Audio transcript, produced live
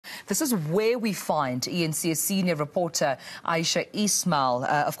This is where we find eNCA senior reporter Ayesha Ismail,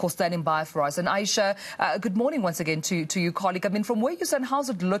 of course, standing by for us. And Ayesha, good morning once again to you, colleague. I mean, from where you stand, how's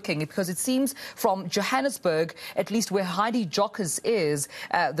it looking? Because it seems from Johannesburg, at least where Heidi Jockers is,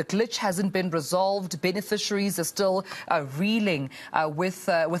 the glitch hasn't been resolved. Beneficiaries are still reeling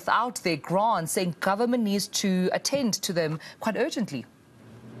without their grants, saying government needs to attend to them quite urgently.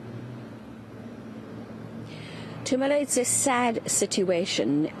 Tumelo, it's a sad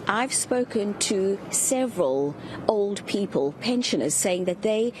situation. I've spoken to several old people, pensioners, saying that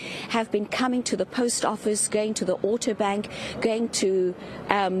they have been coming to the post office, going to the auto bank, going to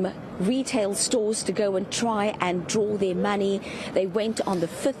retail stores to go and try and draw their money. They went on the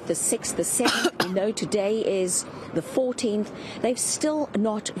 5th, the 6th, the 7th. We know today is the 14th. They've still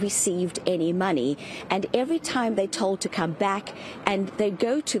not received any money. And every time they're told to come back, and they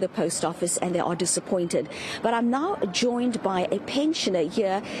go to the post office and they are disappointed. But I'm now joined by a pensioner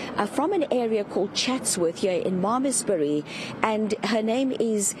here from an area called Chatsworth here in Malmesbury, and her name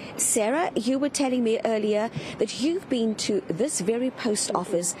is Sarah. You were telling me earlier that you've been to this very post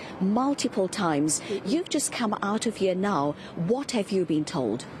office multiple times. You've just come out of here now. What have you been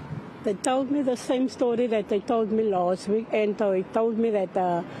told? They told me the same story that they told me last week, and they told me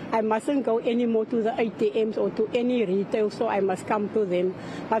that I mustn't go anymore to the ATMs or to any retail, so I must come to them.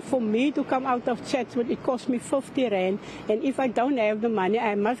 But for me to come out of Chatsworth, it cost me 50 Rand, and if I don't have the money,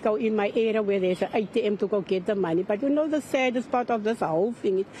 I must go in my area where there's an ATM to go get the money. But you know, the saddest part of this whole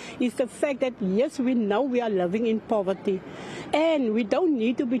thing is the fact that, yes, we know we are living in poverty, and we don't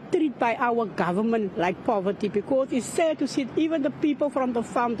need to be treated by our government like poverty, because it's sad to see even the people from the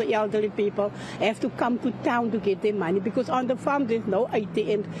farm, the elderly people, have to come to town to get their money, because on the farm there's no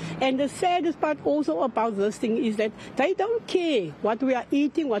ATM. And the saddest part also about this thing is that they don't care what we are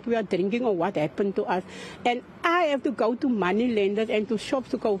eating, what we are drinking, or what happened to us. And I have to go to money lenders and to shops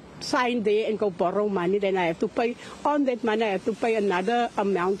to go sign there and go borrow money. Then I have to pay on that money. I have to pay another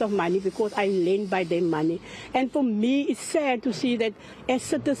amount of money because I lend by them money. And for me, it's sad to see that as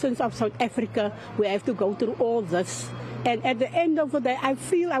citizens of South Africa, we have to go through all this. And at the end of the day,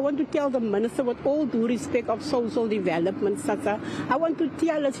 I want to tell the minister, with all due respect of social development, Sasa, I want to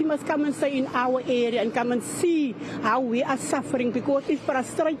tell us he must come and stay in our area and come and see how we are suffering, because it's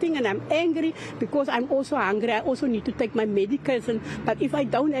frustrating, and I'm angry because I'm also hungry. I also need to take my medication. But if I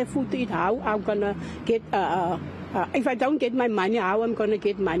don't have food to eat, how I'm going to get... if I don't get my money, how I'm going to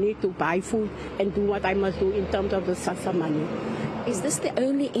get money to buy food and do what I must do in terms of the SASSA money. Is this the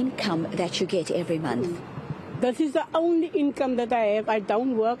only income that you get every month? This is the only income that I have. I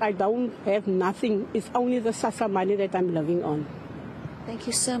don't work. I don't have nothing. It's only the SASSA money that I'm living on. Thank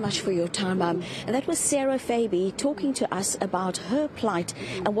you so much for your time, And that was Sarah Faby talking to us about her plight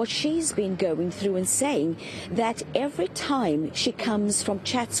and what she's been going through, and saying that every time she comes from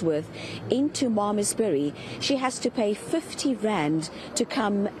Chatsworth into Malmesbury, she has to pay 50 Rand to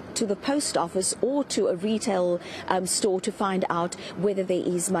come to the post office or to a retail store to find out whether there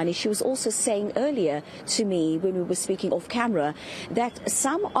is money. She was also saying earlier to me, when we were speaking off camera, that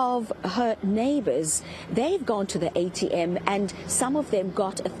some of her neighbours, they've gone to the ATM, and some of them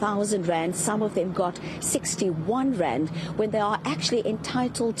got 1,000 Rand, some of them got 61 Rand, when they are actually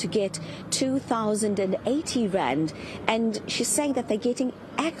entitled to get 2,080 Rand. And she's saying that they're getting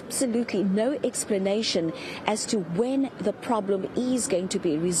absolutely no explanation as to when the problem is going to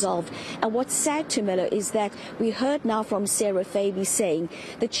be resolved. And what's sad, Tumelo, is that we heard now from Sarah Faby saying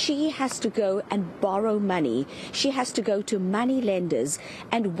that she has to go and borrow money. She has to go to money lenders,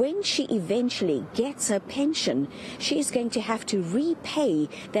 and when she eventually gets her pension, she is going to have to repay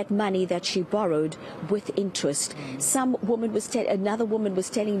that money that she borrowed with interest. Another woman was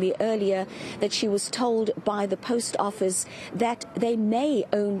telling me earlier that she was told by the post office that they may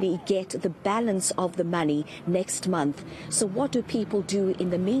only get the balance of the money next month. So what do people do in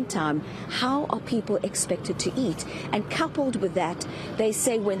the meantime? How are people expected to eat? And coupled with that, they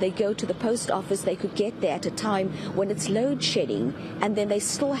say when they go to the post office, they could get there at a time when it's load shedding, and then they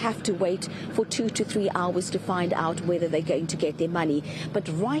still have to wait for 2 to 3 hours to find out whether they're going to get their money. But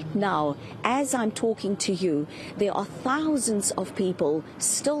right now, as I'm talking to you, there are thousands of people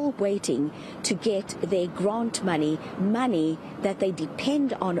still waiting to get their grant money that they depend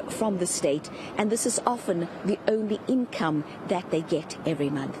on from the state, and this is often the only income that they get every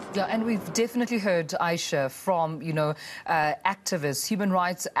month. Yeah, and we've definitely heard, Ayesha, from, activists, human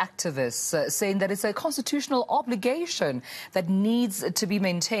rights activists, saying that it's a constitutional obligation that needs to be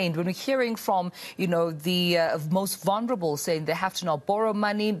maintained. When we're hearing from, the most vulnerable saying they have to now borrow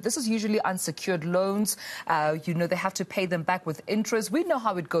money, this is usually unsecured loans. They have to pay them back with interest. We know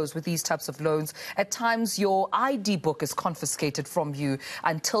how it goes with these types of loans. At times, your ID book is confiscated from you.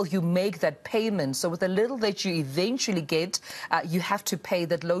 until you make that payment. So with the little that you eventually get, you have to pay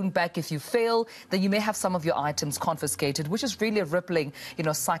that loan back. If you fail, then you may have some of your items confiscated, which is really a rippling,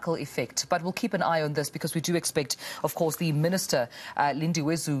 cycle effect. But we'll keep an eye on this because we do expect, of course, the Minister,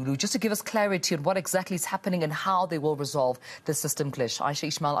 Lindiwe Zulu, just to give us clarity on what exactly is happening and how they will resolve the system glitch. Ayesha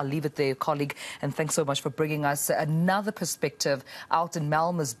Ismail, I'll leave it there, colleague, and thanks so much for bringing us another perspective out in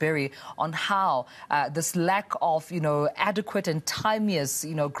Malmesbury on how this lack of, adequate and timeous,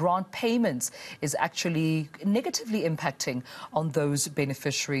 grant payments is actually negatively impacting on those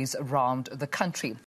beneficiaries around the country.